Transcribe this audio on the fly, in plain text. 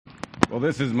Well,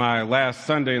 this is my last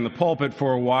Sunday in the pulpit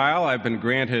for a while. I've been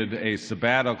granted a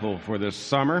sabbatical for this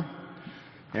summer,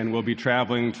 and we'll be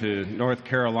traveling to North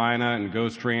Carolina and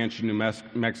Ghost Ranch in New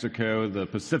Mexico, the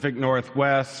Pacific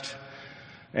Northwest,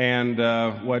 and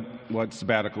what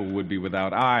sabbatical would be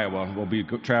without Iowa? We'll be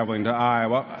traveling to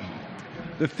Iowa.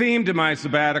 The theme to my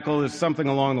sabbatical is something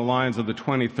along the lines of the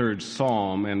 23rd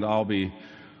Psalm, and I'll be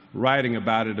writing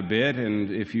about it a bit,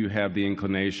 and if you have the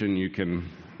inclination, you can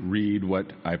read what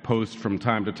I post from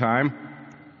time to time.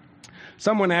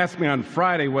 Someone asked me on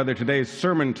Friday whether today's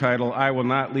sermon title, "I Will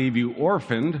Not Leave You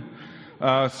Orphaned,"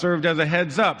 served as a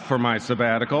heads up for my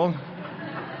sabbatical.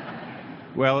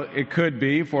 Well, it could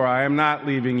be, for I am not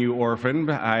leaving you orphaned.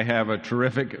 I have a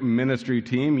terrific ministry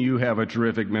team. You have a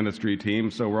terrific ministry team,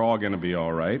 so we're all going to be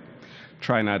all right.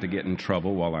 Try not to get in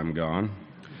trouble while I'm gone.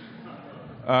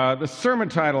 The sermon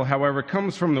title, however,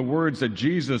 comes from the words that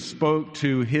Jesus spoke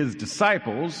to his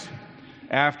disciples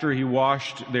after he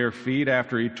washed their feet,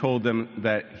 after he told them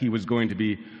that he was going to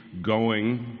be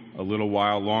going a little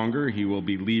while longer. He will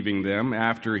be leaving them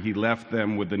after he left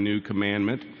them with the new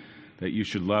commandment that you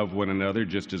should love one another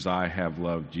just as I have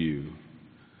loved you.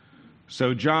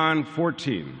 So John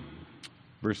 14,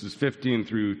 verses 15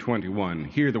 through 21,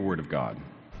 hear the word of God.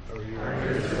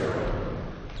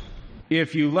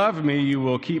 If you love me, you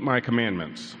will keep my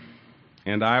commandments,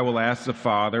 and I will ask the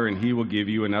Father, and he will give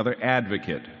you another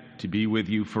advocate to be with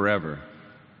you forever.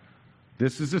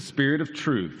 This is the Spirit of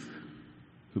truth,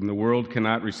 whom the world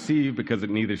cannot receive because it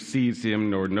neither sees him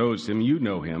nor knows him. You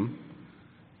know him,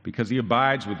 because he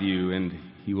abides with you, and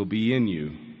he will be in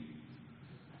you.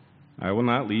 I will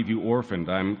not leave you orphaned.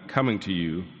 I am coming to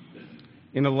you.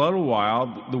 In a little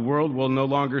while, the world will no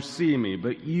longer see me,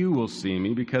 but you will see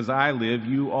me. Because I live,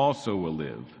 you also will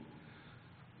live.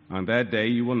 On that day,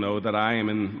 you will know that I am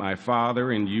in my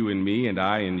Father, and you in me, and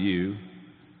I in you.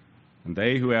 And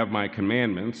they who have my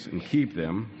commandments and keep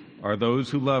them are those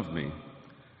who love me.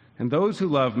 And those who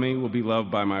love me will be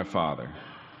loved by my Father.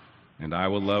 And I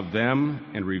will love them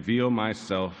and reveal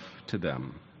myself to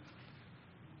them.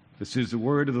 This is the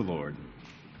word of the Lord.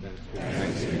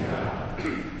 Thanks be to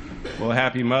God. Well,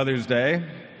 happy Mother's Day.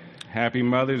 Happy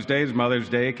Mother's Day. Mother's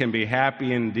Day can be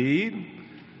happy indeed.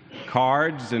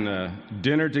 Cards and a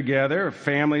dinner together,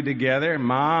 family together.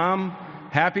 Mom,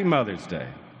 happy Mother's Day.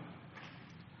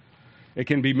 It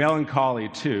can be melancholy,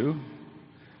 too.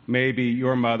 Maybe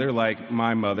your mother, like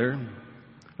my mother,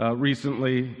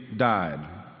 recently died.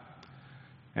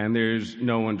 And there's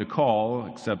no one to call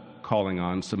except calling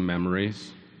on some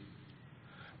memories.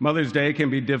 Mother's Day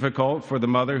can be difficult for the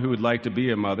mother who would like to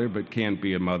be a mother but can't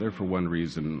be a mother for one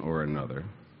reason or another.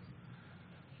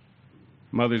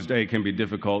 Mother's Day can be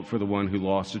difficult for the one who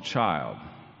lost a child.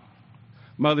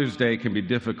 Mother's Day can be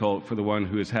difficult for the one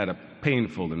who has had a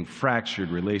painful and fractured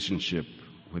relationship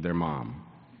with their mom.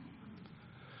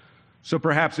 So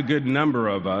perhaps a good number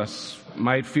of us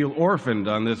might feel orphaned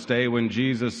on this day when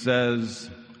Jesus says,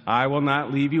 "I will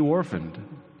not leave you orphaned."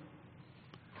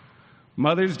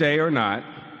 Mother's Day or not,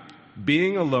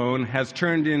 being alone has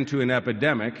turned into an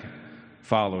epidemic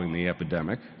following the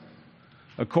epidemic.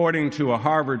 According to a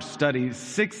Harvard study,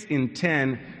 6 in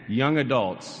 10 young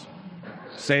adults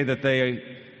say that they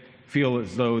feel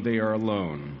as though they are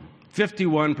alone.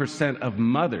 51% of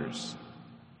mothers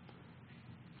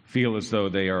feel as though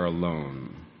they are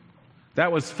alone.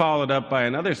 That was followed up by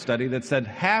another study that said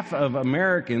half of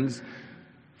Americans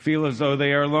feel as though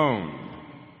they are alone.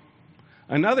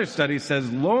 Another study says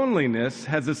loneliness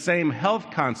has the same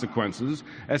health consequences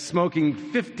as smoking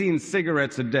 15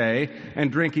 cigarettes a day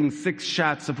and drinking 6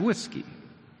 shots of whiskey.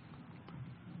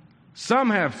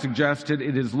 Some have suggested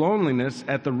it is loneliness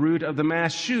at the root of the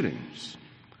mass shootings.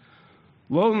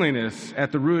 Loneliness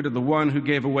at the root of the one who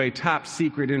gave away top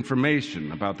secret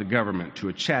information about the government to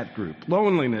a chat group.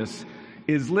 Loneliness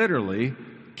is literally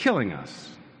killing us.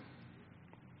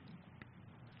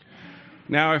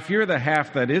 Now, if you're the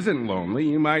half that isn't lonely,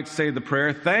 you might say the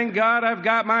prayer, "Thank God I've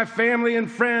got my family and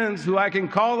friends who I can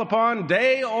call upon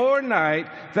day or night.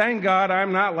 Thank God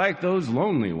I'm not like those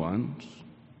lonely ones."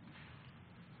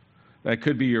 That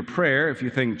could be your prayer if you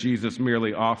think Jesus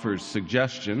merely offers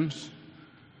suggestions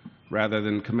rather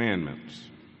than commandments.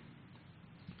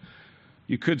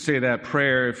 You could say that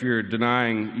prayer if you're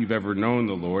denying you've ever known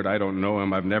the Lord. "I don't know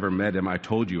him. I've never met him. I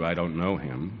told you I don't know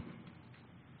him."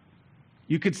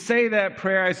 You could say that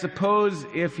prayer, I suppose,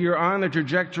 if you're on the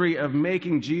trajectory of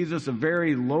making Jesus a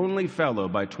very lonely fellow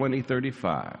by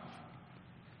 2035,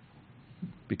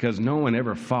 because no one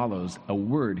ever follows a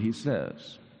word he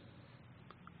says.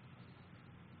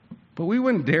 But we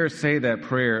wouldn't dare say that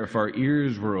prayer if our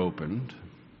ears were opened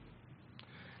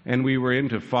and we were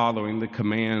into following the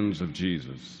commands of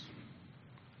Jesus.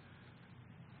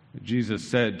 Jesus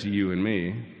said to you and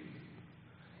me,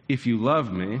 "If you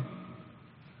love me,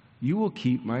 you will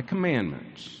keep my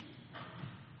commandments."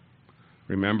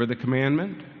 Remember the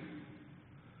commandment?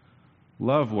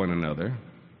 Love one another.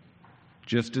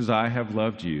 Just as I have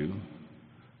loved you,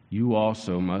 you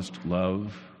also must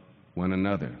love one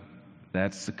another.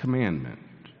 That's the commandment.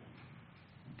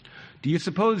 Do you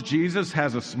suppose Jesus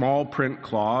has a small print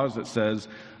clause that says,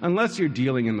 unless you're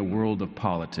dealing in the world of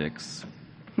politics,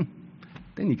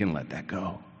 then you can let that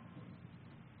go?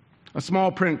 A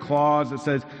small print clause that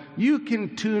says, you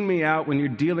can tune me out when you're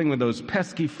dealing with those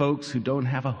pesky folks who don't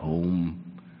have a home.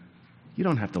 You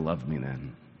don't have to love me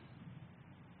then.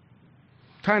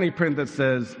 Tiny print that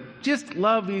says, just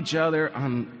love each other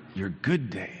on your good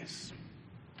days.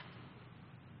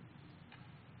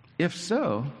 If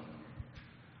so,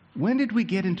 when did we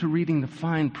get into reading the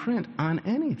fine print on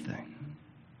anything?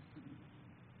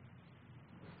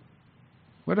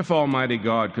 What if Almighty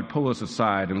God could pull us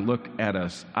aside and look at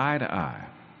us eye to eye?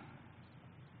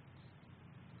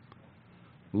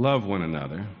 Love one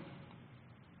another,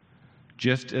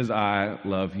 just as I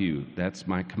love you. That's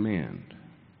my command.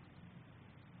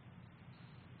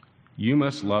 You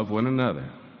must love one another.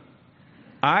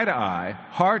 Eye to eye,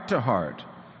 heart to heart.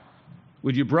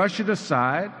 Would you brush it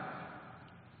aside?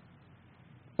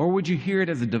 Or would you hear it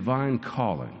as a divine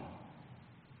calling?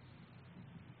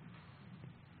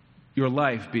 Your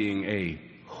life being a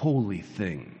holy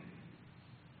thing.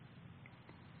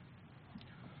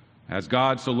 As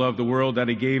God so loved the world that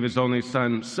he gave his only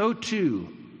Son, so too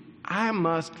I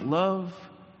must love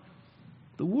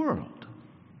the world.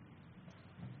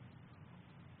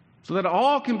 So that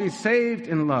all can be saved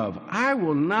in love. I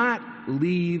will not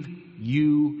leave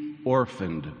you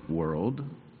orphaned, world.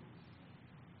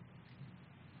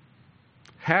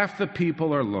 Half the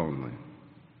people are lonely.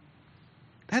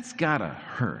 That's gotta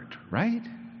hurt, right?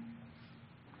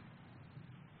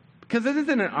 Because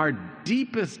isn't it our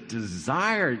deepest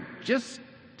desire just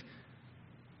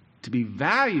to be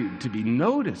valued, to be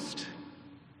noticed,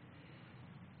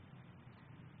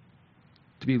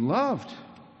 to be loved?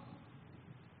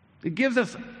 It gives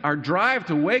us our drive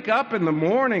to wake up in the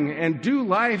morning and do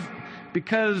life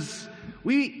because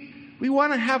we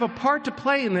want to have a part to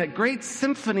play in that great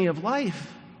symphony of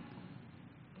life.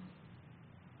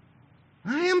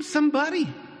 I am somebody.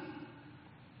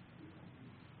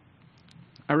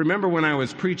 I remember when I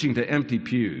was preaching to empty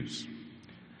pews,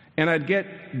 and I'd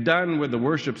get done with the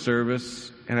worship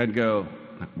service, and I'd go,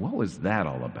 what was that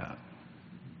all about?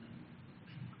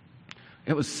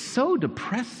 It was so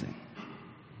depressing.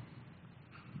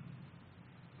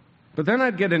 But then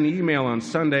I'd get an email on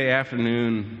Sunday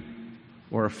afternoon,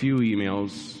 or a few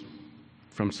emails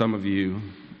from some of you,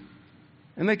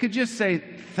 and they could just say,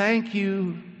 thank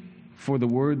you for the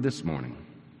word this morning.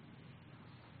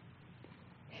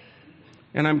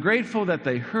 And I'm grateful that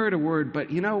they heard a word,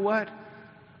 but you know what?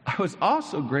 I was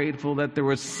also grateful that there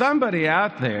was somebody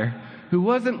out there who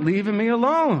wasn't leaving me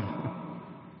alone.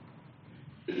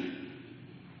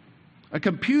 A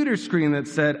computer screen that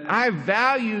said, I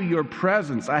value your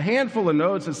presence. A handful of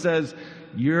notes that says,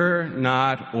 you're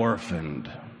not orphaned.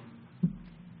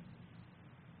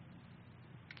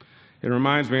 It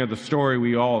reminds me of the story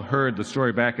we all heard, the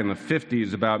story back in the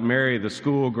 50s about Mary, the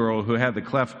schoolgirl who had the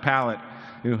cleft palate,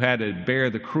 who had to bear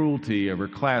the cruelty of her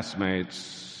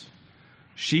classmates.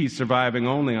 She surviving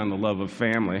only on the love of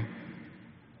family.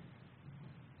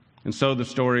 And so the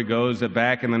story goes that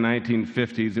back in the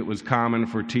 1950s, it was common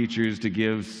for teachers to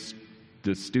give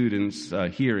the students a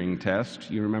hearing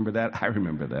test. You remember that? I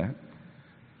remember that.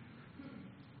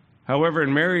 However,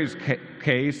 in Mary's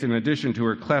case, in addition to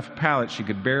her cleft palate, she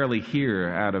could barely hear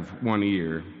out of one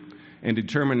ear, and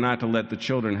determined not to let the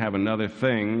children have another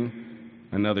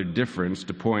difference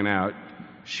to point out,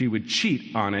 she would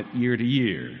cheat on it year to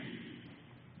year.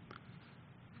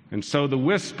 And so the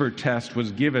whisper test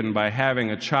was given by having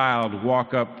a child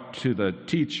walk up to the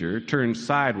teacher, turn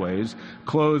sideways,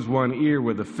 close one ear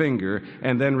with a finger,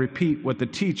 and then repeat what the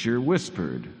teacher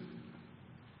whispered.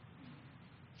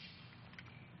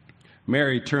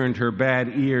 Mary turned her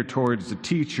bad ear towards the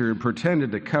teacher and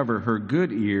pretended to cover her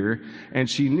good ear, and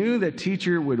she knew that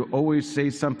teacher would always say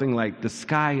something like, the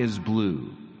sky is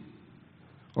blue,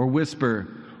 or whisper,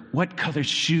 what color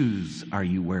shoes are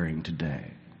you wearing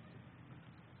today?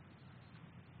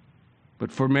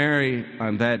 But for Mary,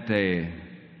 on that day,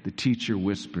 the teacher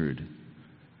whispered,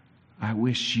 I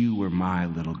wish you were my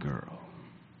little girl.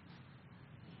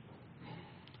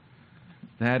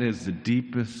 That is the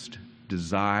deepest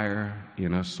desire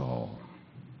in us all,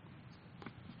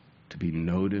 to be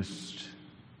noticed,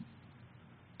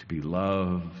 to be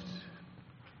loved,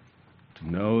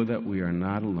 to know that we are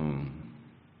not alone.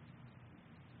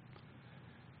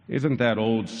 Isn't that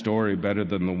old story better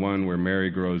than the one where Mary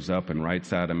grows up and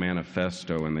writes out a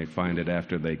manifesto and they find it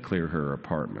after they clear her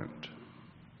apartment?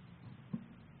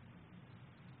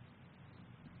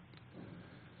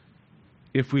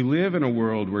 If we live in a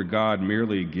world where God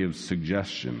merely gives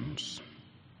suggestions,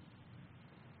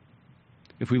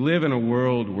 if we live in a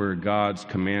world where God's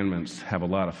commandments have a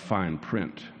lot of fine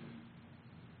print,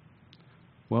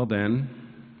 well then,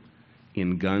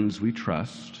 in guns we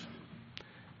trust,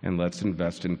 and let's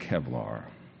invest in Kevlar.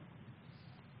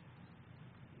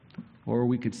 Or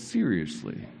we could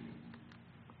seriously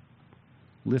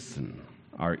listen,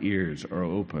 our ears are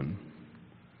open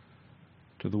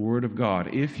to the Word of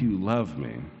God. If you love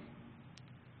me,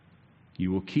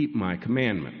 you will keep my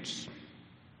commandments.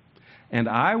 And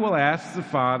I will ask the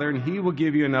Father, and he will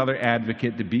give you another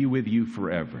advocate to be with you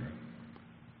forever.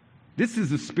 This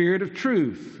is the Spirit of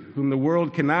truth, whom the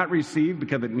world cannot receive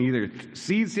because it neither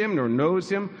sees him nor knows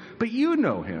him. But you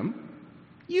know him.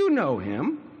 You know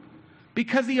him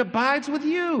because he abides with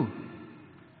you,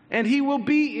 and he will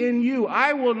be in you.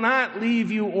 I will not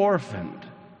leave you orphaned.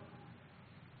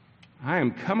 I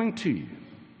am coming to you.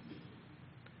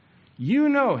 You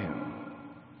know him.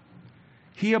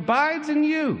 He abides in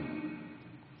you.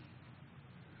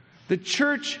 The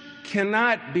church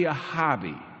cannot be a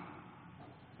hobby.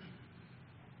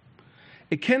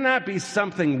 It cannot be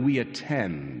something we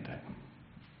attend.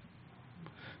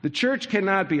 The church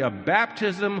cannot be a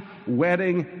baptism,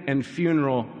 wedding, and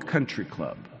funeral country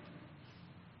club.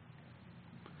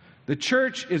 The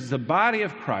church is the body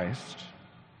of Christ,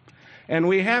 and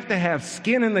we have to have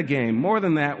skin in the game. More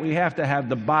than that, we have to have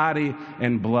the body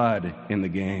and blood in the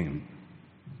game.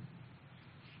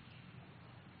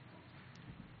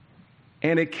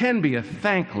 And it can be a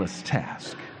thankless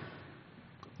task.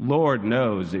 Lord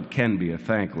knows it can be a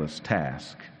thankless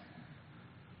task,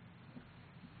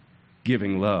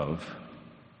 giving love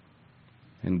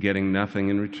and getting nothing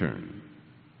in return.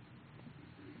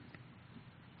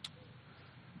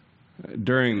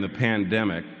 During the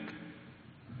pandemic,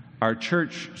 our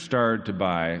church started to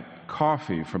buy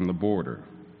coffee from the border,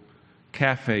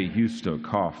 Cafe Justo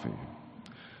coffee.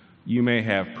 You may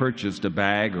have purchased a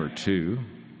bag or two.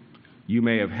 You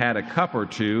may have had a cup or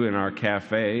two in our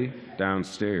cafe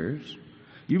downstairs.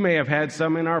 You may have had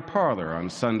some in our parlor on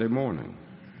Sunday morning.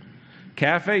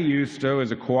 Cafe Justo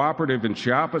is a cooperative in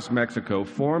Chiapas, Mexico,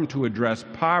 formed to address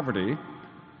poverty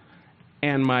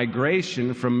and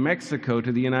migration from Mexico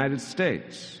to the United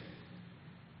States.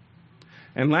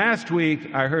 And last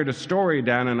week, I heard a story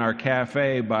down in our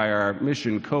cafe by our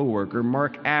mission co-worker,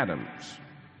 Mark Adams,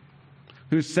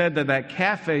 who said that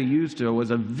Cafe Justo was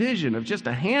a vision of just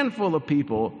a handful of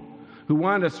people who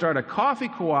wanted to start a coffee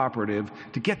cooperative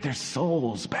to get their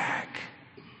souls back.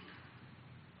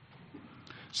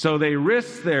 So they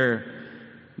risked their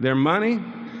money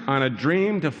on a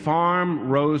dream to farm,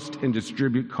 roast, and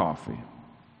distribute coffee.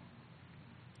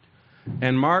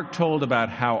 And Mark told about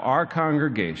how our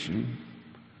congregation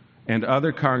and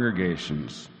other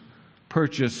congregations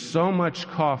purchased so much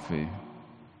coffee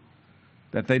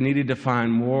that they needed to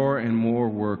find more and more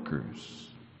workers.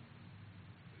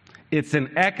 It's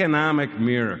an economic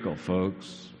miracle,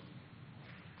 folks.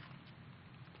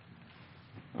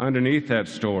 Underneath that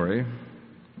story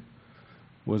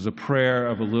was a prayer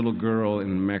of a little girl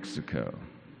in Mexico.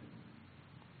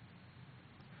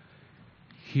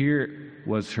 Here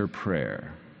was her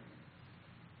prayer: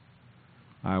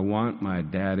 I want my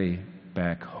daddy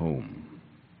back home.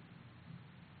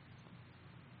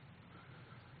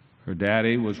 Her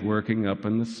daddy was working up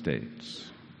in the States.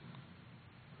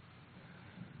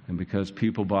 And because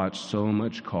people bought so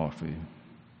much coffee,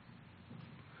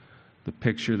 the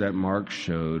picture that Mark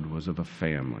showed was of a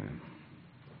family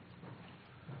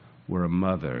where a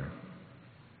mother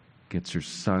gets her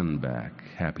son back,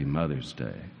 Happy Mother's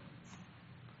Day.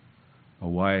 A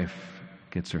wife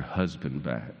gets her husband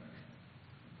back.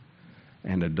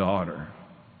 And a daughter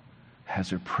has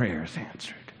her prayers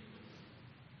answered.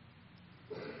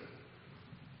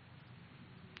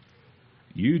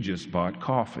 You just bought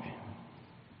coffee.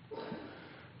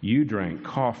 You drank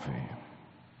coffee,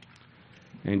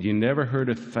 and you never heard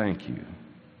a thank you.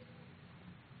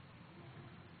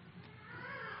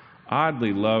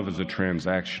 Oddly, love is a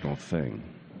transactional thing.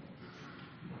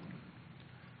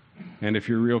 And if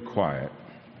you're real quiet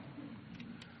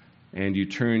and you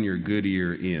turn your good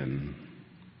ear in,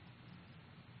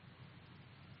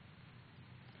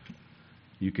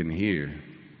 you can hear,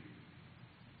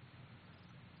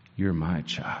 you're my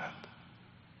child.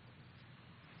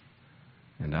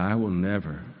 And I will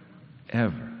never,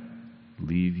 ever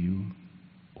leave you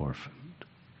orphaned.